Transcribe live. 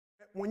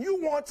When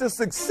you want to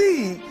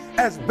succeed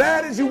as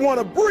bad as you want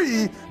to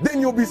breathe,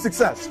 then you'll be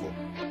successful.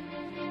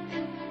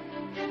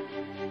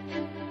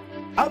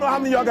 I don't know how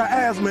many of y'all got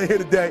asthma in here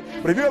today,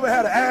 but if you ever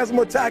had an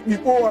asthma attack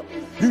before,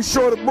 you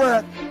short of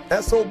breath,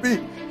 SOB,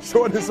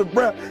 shortness of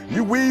breath,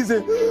 you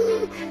wheezing.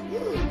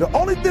 The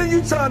only thing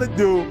you're trying to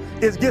do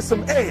is get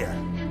some air.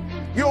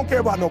 You don't care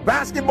about no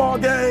basketball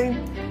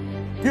game.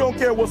 You don't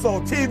care what's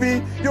on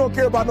TV. You don't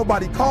care about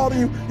nobody calling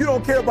you. You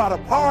don't care about a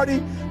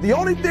party. The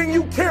only thing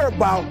you care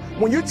about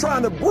when you're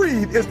trying to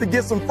breathe is to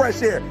get some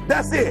fresh air.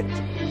 That's it.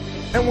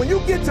 And when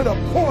you get to the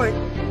point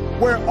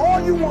where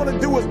all you want to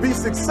do is be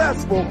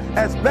successful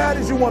as bad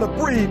as you want to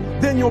breathe,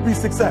 then you'll be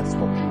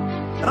successful.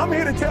 And I'm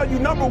here to tell you,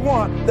 number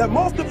one, that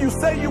most of you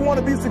say you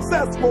want to be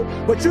successful,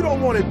 but you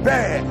don't want it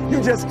bad.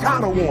 You just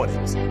kind of want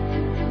it.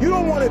 You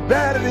don't want it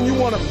badder than you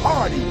want to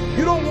party.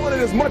 You don't want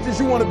it as much as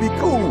you want to be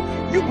cool.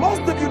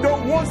 Most of you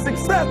don't want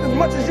success as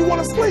much as you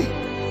want to sleep.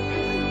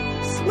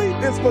 Sleep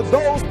is for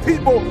those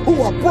people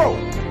who are broke.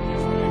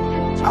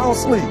 I don't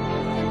sleep.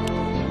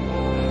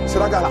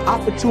 So I got an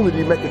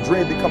opportunity to make a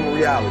dream become a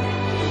reality.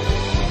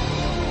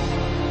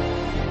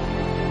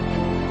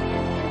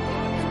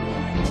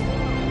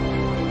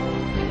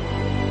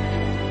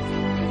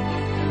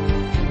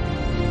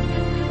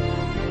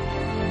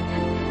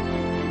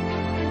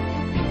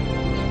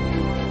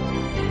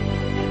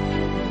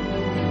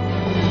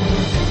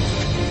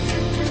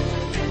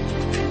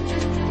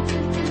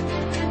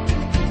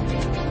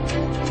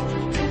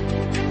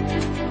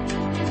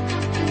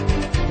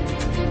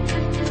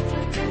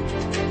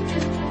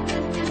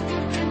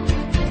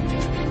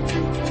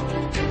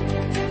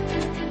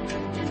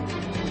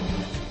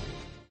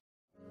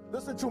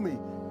 Listen to me.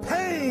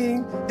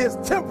 Pain is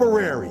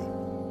temporary.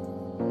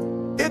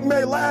 It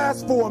may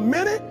last for a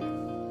minute,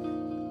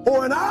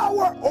 or an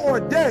hour, or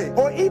a day,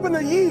 or even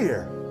a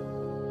year.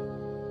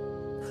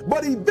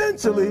 But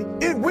eventually,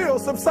 it will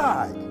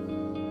subside.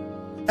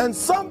 And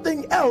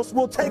something else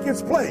will take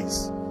its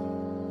place.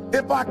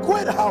 If I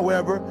quit,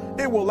 however,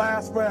 it will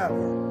last forever.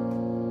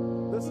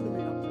 Listen to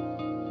me.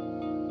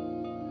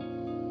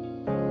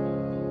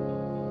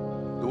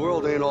 The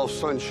world ain't all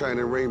sunshine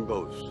and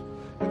rainbows.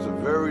 It's a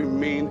very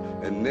mean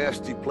and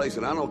nasty place,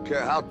 and I don't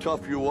care how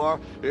tough you are,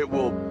 it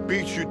will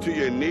beat you to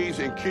your knees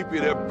and keep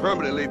you there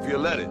permanently if you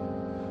let it.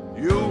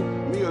 You,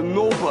 me, or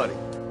nobody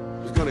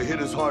is gonna hit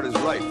as hard as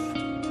life.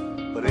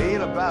 But it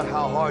ain't about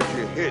how hard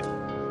you hit.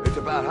 It's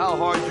about how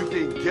hard you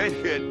can get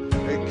hit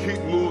and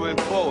keep moving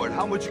forward.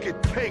 How much you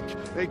can take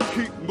and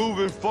keep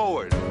moving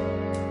forward.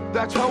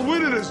 That's how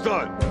winning is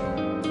done.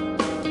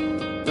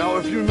 Now,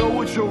 if you know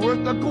what you're worth,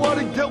 now go out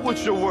and get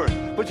what you're worth.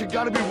 But you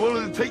gotta be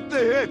willing to take the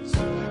hits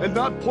and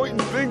not pointing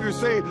fingers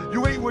saying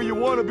you ain't where you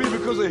want to be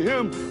because of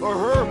him or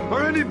her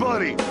or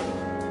anybody.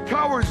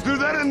 Cowards do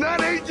that, and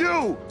that ain't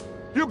you.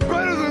 You're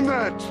better than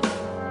that.